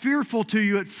kind of fearful to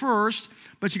you at first,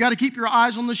 but you got to keep your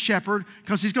eyes on the shepherd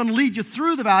because he's going to lead you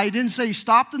through the valley. He didn't say he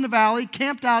stopped in the valley,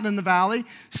 camped out in the valley,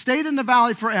 stayed in the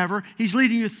valley forever. He's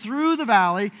leading you through the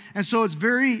valley, and so it's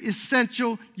very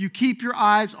essential you keep your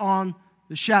eyes on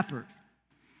the shepherd.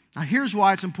 Now, here's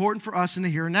why it's important for us in the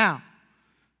here and now.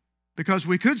 Because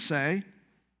we could say,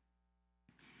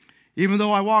 even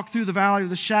though I walk through the valley of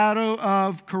the shadow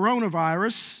of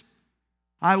coronavirus,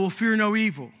 I will fear no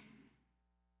evil.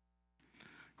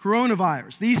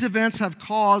 Coronavirus. These events have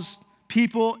caused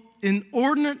people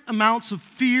inordinate amounts of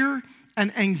fear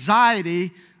and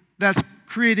anxiety that's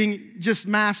creating just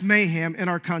mass mayhem in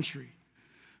our country.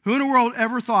 Who in the world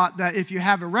ever thought that if you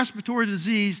have a respiratory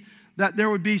disease that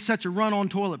there would be such a run on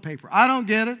toilet paper? I don't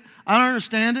get it. I don't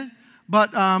understand it.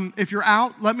 But if you're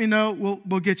out, let me know.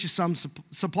 We'll get you some,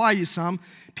 supply you some.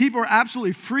 People are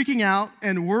absolutely freaking out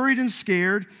and worried and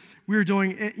scared. We're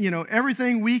doing,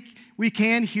 everything we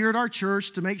can here at our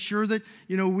church to make sure that,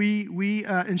 we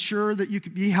ensure that you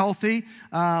could be healthy.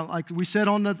 Like we said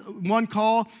on the one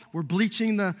call, we're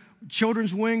bleaching the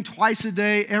children's wing twice a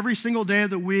day, every single day of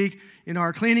the week.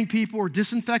 Our cleaning people are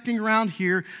disinfecting around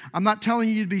here. I'm not telling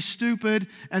you to be stupid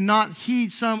and not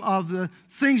heed some of the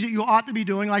things that you ought to be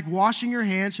doing, like washing your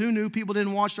hands. Who knew people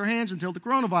didn't wash their hands until the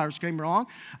coronavirus came along?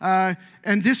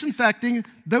 And disinfecting,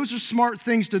 those are smart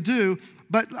things to do.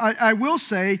 But I will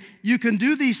say, you can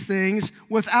do these things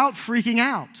without freaking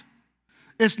out.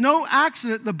 It's no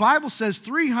accident. The Bible says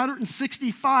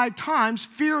 365 times,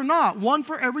 fear not, one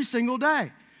for every single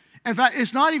day. In fact,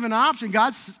 it's not even an option.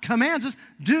 God commands us,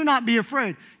 do not be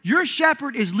afraid. Your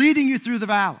shepherd is leading you through the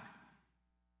valley.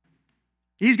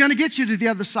 He's going to get you to the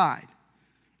other side.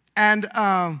 And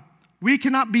we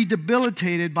cannot be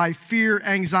debilitated by fear,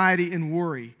 anxiety, and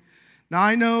worry. Now,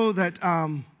 I know that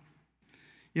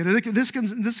this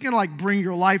can like bring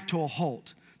your life to a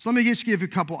halt. So let me just give you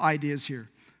a couple ideas here.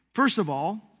 First of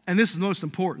all, and this is most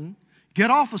important,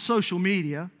 get off of social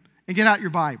media and get out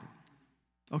your Bible.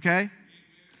 Okay?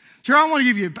 So I want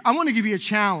to give you a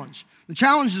challenge. The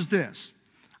challenge is this.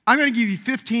 I'm going to give you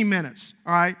 15 minutes,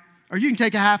 all right? Or you can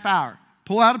take a half hour.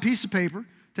 Pull out a piece of paper,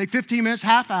 take 15 minutes,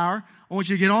 half hour. I want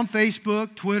you to get on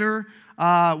Facebook, Twitter,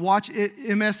 watch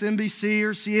MSNBC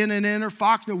or CNN or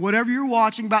Fox News, whatever you're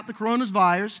watching about the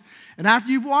coronavirus. And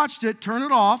after you've watched it, turn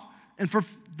it off. And for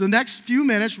the next few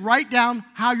minutes, write down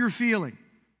how you're feeling.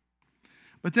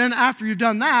 But then after you've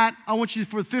done that, I want you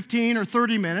for 15 or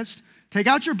 30 minutes, take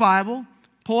out your Bible,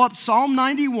 pull up Psalm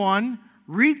 91,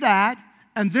 read that,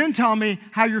 and then tell me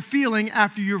how you're feeling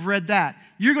after you've read that.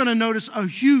 You're going to notice a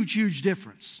huge, huge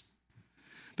difference.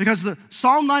 Because the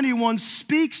Psalm 91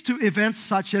 speaks to events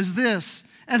such as this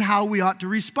and how we ought to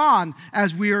respond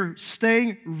as we are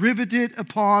staying riveted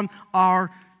upon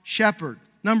our shepherd.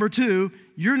 Number 2,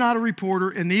 you're not a reporter,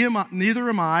 and neither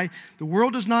am I. The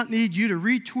world does not need you to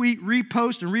retweet,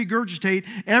 repost, and regurgitate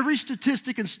every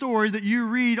statistic and story that you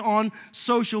read on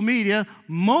social media,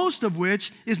 most of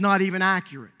which is not even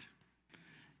accurate.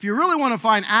 If you really want to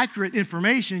find accurate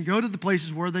information, go to the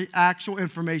places where the actual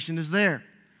information is there.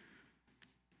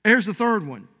 Here's the third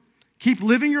one. Keep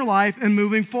living your life and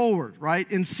moving forward, right?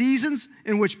 In seasons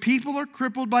in which people are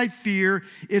crippled by fear,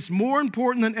 it's more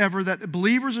important than ever that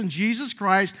believers in Jesus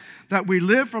Christ, that we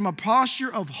live from a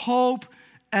posture of hope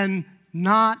and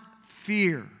not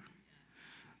fear.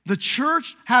 The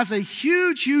church has a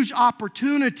huge, huge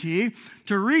opportunity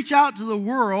to reach out to the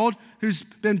world who's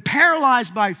been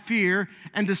paralyzed by fear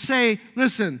and to say,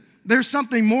 listen, there's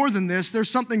something more than this. There's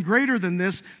something greater than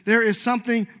this. There is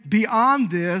something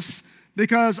beyond this.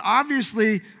 Because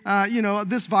obviously,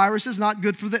 this virus is not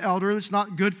good for the elderly. It's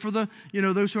not good for the,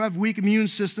 those who have weak immune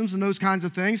systems and those kinds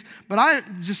of things. But I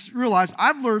just realized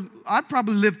I've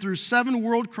probably lived through 7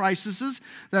 world crises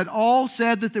that all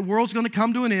said that the world's going to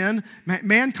come to an end.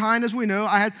 Mankind, as we know,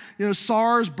 I had,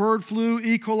 SARS, bird flu,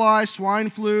 E. coli, swine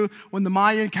flu. When the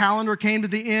Mayan calendar came to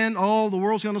the end, the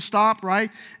world's going to stop,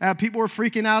 right? People were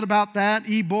freaking out about that.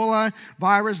 Ebola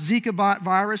virus, Zika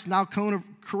virus, now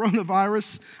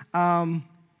coronavirus.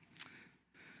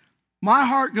 My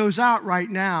heart goes out right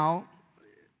now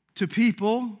to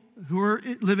people who are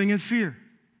living in fear.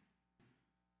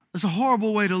 It's a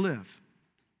horrible way to live.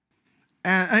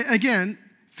 And again,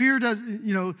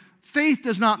 faith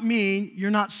does not mean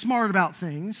you're not smart about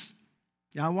things.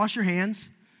 Wash your hands.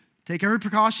 Take every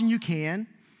precaution you can.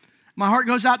 My heart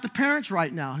goes out to parents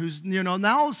right now who's,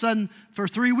 now all of a sudden for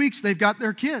 3 weeks they've got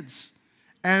their kids.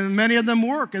 And many of them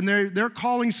work, and they're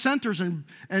calling centers and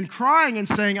crying and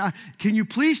saying, can you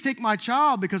please take my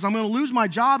child because I'm going to lose my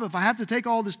job if I have to take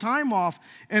all this time off.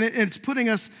 And it's putting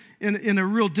us in a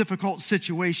real difficult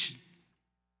situation.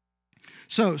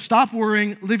 So stop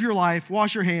worrying, live your life,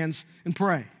 wash your hands, and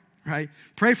pray, right?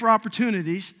 Pray for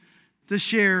opportunities to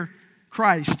share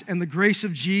Christ and the grace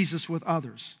of Jesus with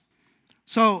others.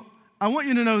 So I want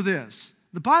you to know this.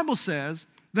 The Bible says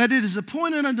that it is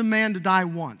appointed unto man to die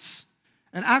once.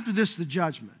 And after this, the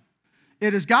judgment.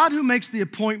 It is God who makes the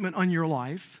appointment on your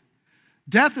life.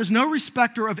 Death is no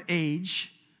respecter of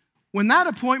age. When that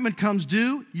appointment comes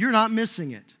due, you're not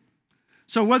missing it.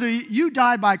 So whether you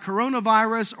die by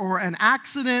coronavirus or an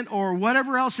accident or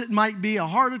whatever else it might be, a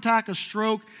heart attack, a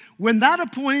stroke, when that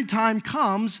appointed time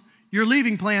comes, you're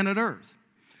leaving planet Earth.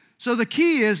 So the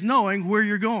key is knowing where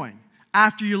you're going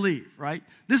after you leave, right?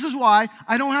 This is why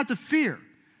I don't have to fear.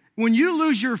 When you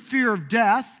lose your fear of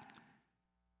death,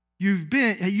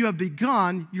 you have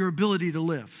begun your ability to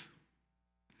live.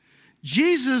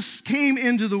 Jesus came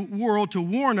into the world to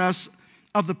warn us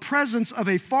of the presence of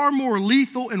a far more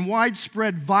lethal and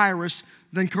widespread virus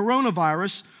than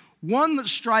coronavirus, one that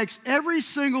strikes every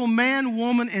single man,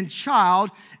 woman, and child,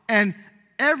 and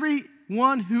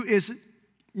everyone who is,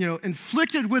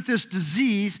 inflicted with this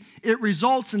disease, it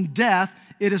results in death.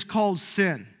 It is called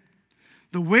sin.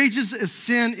 The wages of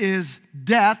sin is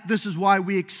death. This is why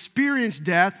we experience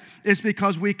death. It's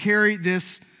because we carry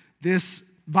this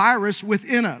virus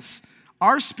within us.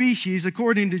 Our species,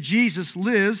 according to Jesus,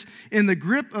 lives in the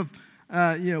grip of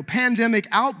pandemic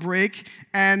outbreak,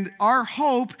 and our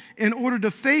hope in order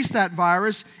to face that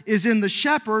virus is in the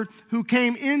shepherd who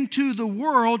came into the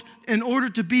world in order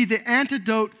to be the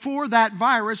antidote for that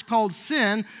virus called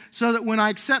sin, so that when I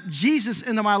accept Jesus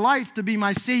into my life to be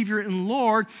my Savior and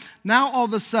Lord, now all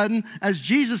of a sudden, as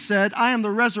Jesus said, I am the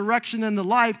resurrection and the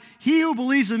life. He who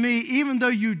believes in me, even though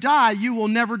you die, you will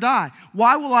never die.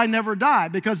 Why will I never die?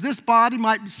 Because this body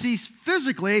might cease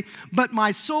physically, but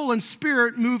my soul and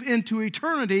spirit move into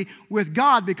eternity with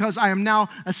God because I am now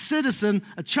a citizen,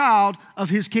 a child of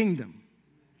His kingdom.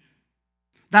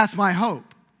 That's my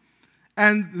hope.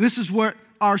 And this is what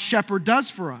our shepherd does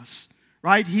for us,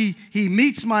 right? He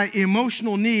meets my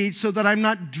emotional needs so that I'm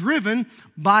not driven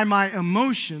by my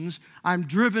emotions. I'm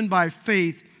driven by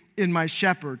faith in my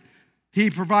shepherd. He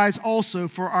provides also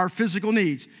for our physical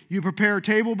needs. You prepare a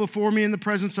table before me in the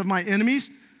presence of my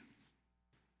enemies.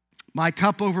 My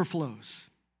cup overflows.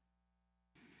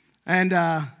 And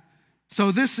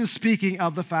so this is speaking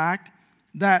of the fact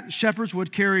that shepherds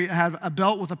would have a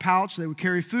belt with a pouch. They would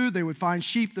carry food. They would find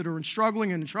sheep that are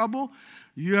struggling and in trouble.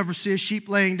 You ever see a sheep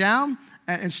laying down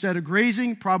instead of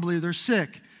grazing? Probably they're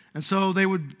sick. And so they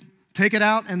would take it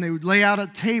out and they would lay out a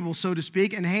table, so to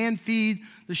speak, and hand feed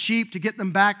the sheep to get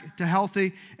them back to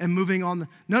healthy and moving on.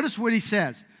 Notice what he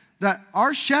says, that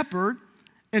our shepherd,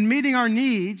 in meeting our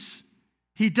needs,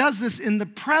 he does this in the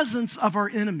presence of our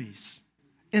enemies.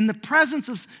 In the presence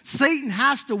of Satan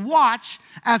has to watch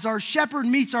as our shepherd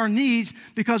meets our needs,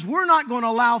 because we're not going to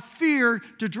allow fear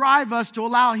to drive us to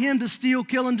allow him to steal,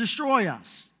 kill, and destroy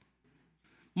us.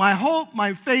 My hope,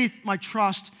 my faith, my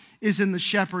trust is in the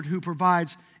shepherd who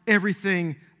provides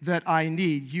everything that I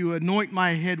need. You anoint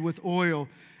my head with oil.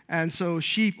 And so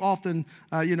sheep often,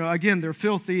 again, they're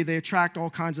filthy. They attract all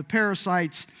kinds of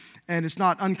parasites, and it's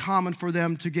not uncommon for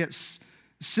them to get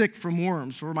sick from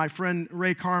worms. For my friend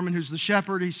Ray Carmen, who's the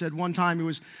shepherd, he said one time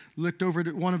he looked over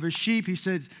at one of his sheep. He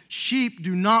said, sheep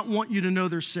do not want you to know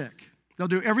they're sick. They'll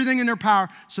do everything in their power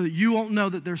so that you won't know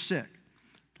that they're sick.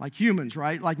 Like humans,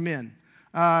 right? Like men.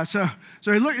 So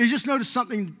he just noticed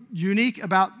something unique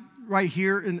about right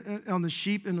here on the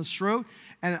sheep in the throat.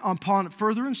 And upon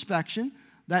further inspection,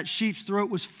 that sheep's throat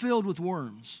was filled with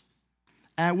worms,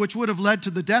 which would have led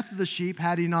to the death of the sheep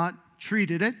had he not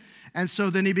treated it. And so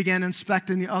then he began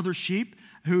inspecting the other sheep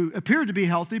who appeared to be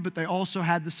healthy, but they also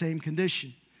had the same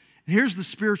condition. And here's the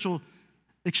spiritual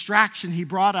extraction he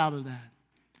brought out of that.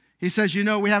 He says,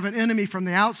 we have an enemy from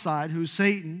the outside who's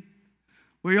Satan.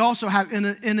 We also have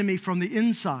an enemy from the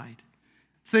inside.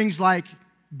 Things like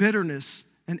bitterness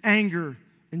and anger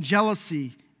and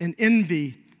jealousy and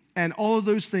envy and all of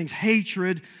those things,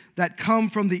 hatred that come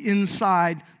from the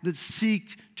inside that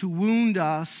seek to wound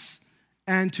us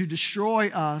and to destroy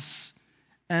us.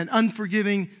 An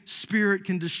unforgiving spirit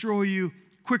can destroy you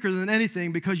quicker than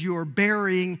anything because you are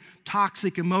burying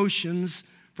toxic emotions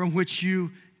from which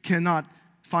you cannot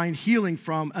find healing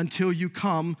from until you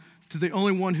come to the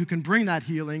only one who can bring that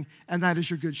healing, and that is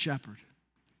your good shepherd.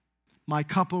 My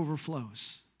cup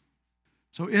overflows.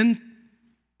 So in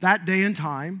that day and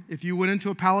time, if you went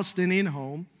into a Palestinian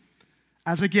home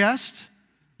as a guest,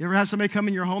 you ever have somebody come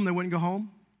in your home, they wouldn't go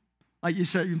home? Like you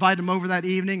said, you invite them over that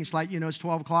evening. It's like, it's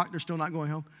 12 o'clock. They're still not going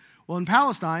home. Well, in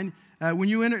Palestine, when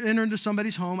you enter into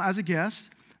somebody's home as a guest,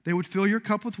 they would fill your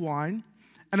cup with wine.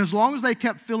 And as long as they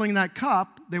kept filling that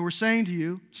cup, they were saying to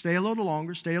you, stay a little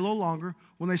longer, stay a little longer.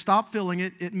 When they stopped filling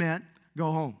it, it meant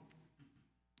go home.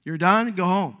 You're done, go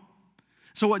home.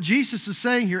 So what Jesus is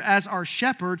saying here as our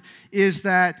shepherd is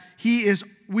that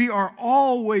we are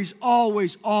always,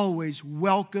 always, always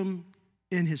welcome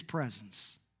in his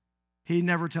presence. He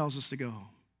never tells us to go home.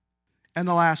 And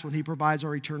the last one, he provides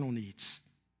our eternal needs.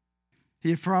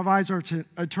 He provides our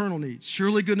eternal needs.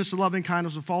 Surely goodness and loving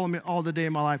kindness will follow me all the day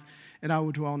of my life, and I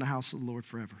will dwell in the house of the Lord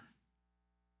forever.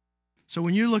 So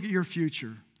when you look at your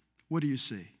future, what do you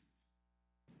see?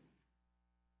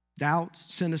 Doubt,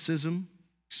 cynicism,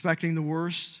 expecting the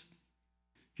worst.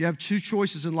 You have two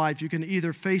choices in life. You can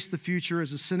either face the future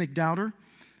as a cynic doubter,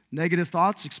 negative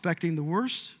thoughts, expecting the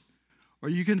worst, or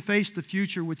you can face the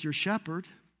future with your shepherd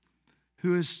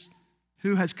who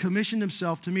has commissioned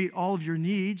himself to meet all of your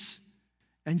needs,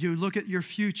 and you look at your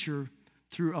future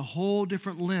through a whole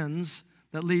different lens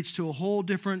that leads to a whole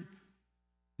different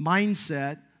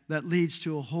mindset that leads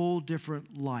to a whole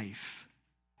different life.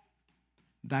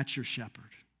 That's your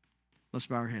shepherd. Let's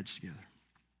bow our heads together.